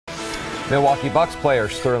Milwaukee Bucks player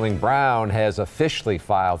Sterling Brown has officially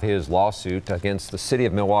filed his lawsuit against the city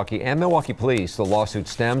of Milwaukee and Milwaukee Police. The lawsuit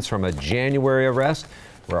stems from a January arrest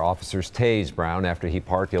where officers tased Brown after he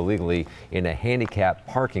parked illegally in a handicapped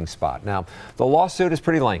parking spot. Now, the lawsuit is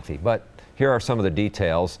pretty lengthy, but here are some of the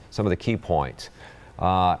details, some of the key points.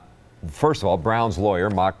 First of all, Brown's lawyer,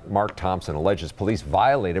 Mark Thompson, alleges police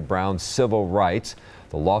violated Brown's civil rights.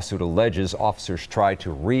 The lawsuit alleges officers tried to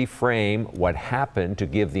reframe what happened to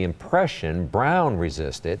give the impression Brown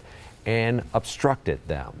resisted and obstructed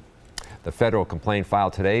them. The federal complaint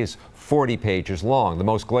filed today is 40 pages long. The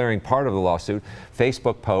most glaring part of the lawsuit,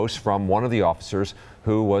 Facebook posts from one of the officers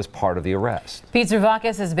who was part of the arrest. Pete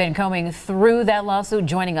Zervakis has been combing through that lawsuit,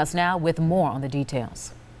 joining us now with more on the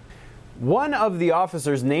details. One of the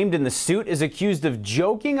officers named in the suit is accused of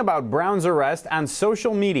joking about Brown's arrest on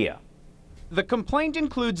social media. The complaint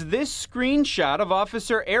includes this screenshot of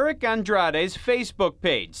Officer Eric Andrade's Facebook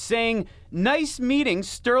page saying, "Nice meeting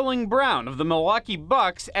Sterling Brown of the Milwaukee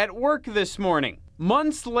Bucks at work this morning."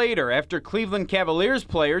 Months later, after Cleveland Cavaliers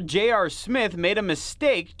player J.R. Smith made a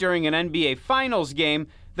mistake during an NBA Finals game,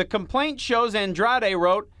 the complaint shows Andrade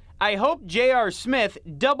wrote, "I hope J.R. Smith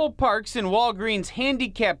double parks in Walgreens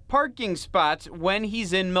handicapped parking spots when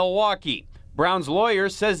he's in Milwaukee." Brown's lawyer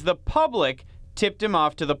says the public tipped him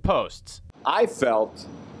off to the posts. I felt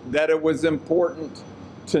that it was important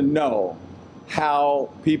to know how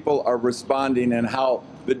people are responding and how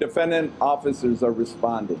the defendant officers are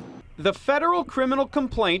responding. The federal criminal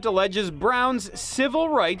complaint alleges Brown's civil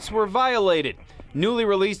rights were violated. Newly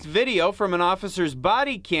released video from an officer's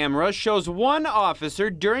body camera shows one officer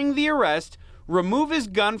during the arrest remove his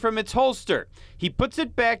gun from its holster. He puts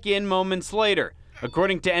it back in moments later.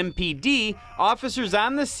 According to MPD, officers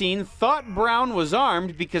on the scene thought Brown was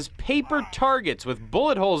armed because paper targets with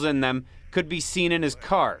bullet holes in them could be seen in his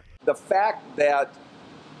car. The fact that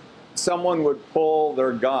someone would pull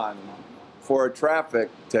their gun for a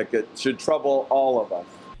traffic ticket should trouble all of us.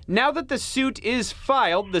 Now that the suit is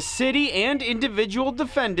filed, the city and individual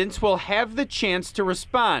defendants will have the chance to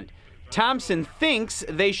respond. Thompson thinks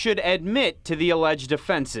they should admit to the alleged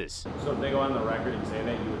offenses. So if they go on the record and say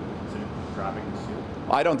that, you would consider dropping the suit?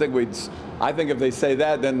 I don't think I think if they say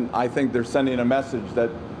that, then I think they're sending a message that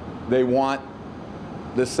they want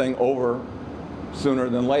this thing over sooner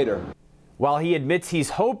than later. While he admits he's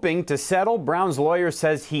hoping to settle, Brown's lawyer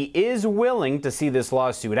says he is willing to see this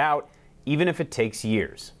lawsuit out, even if it takes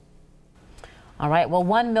years. All right, well,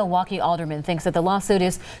 one Milwaukee alderman thinks that the lawsuit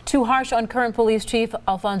is too harsh on current police chief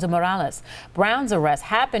Alfonso Morales. Brown's arrest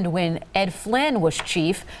happened when Ed Flynn was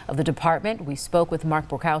chief of the department. We spoke with Mark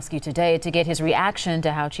Borkowski today to get his reaction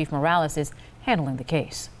to how Chief Morales is handling the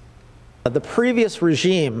case. The previous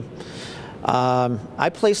regime, I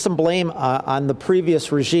place some blame on the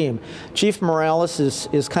previous regime. Chief Morales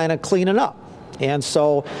is kind of cleaning up, and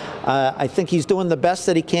so I think he's doing the best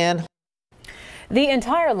that he can. The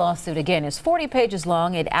entire lawsuit, again, is 40 pages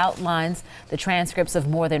long. It outlines the transcripts of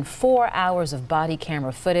more than 4 hours of body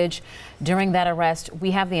camera footage during that arrest.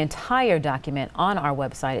 We have the entire document on our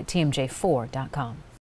website at tmj4.com.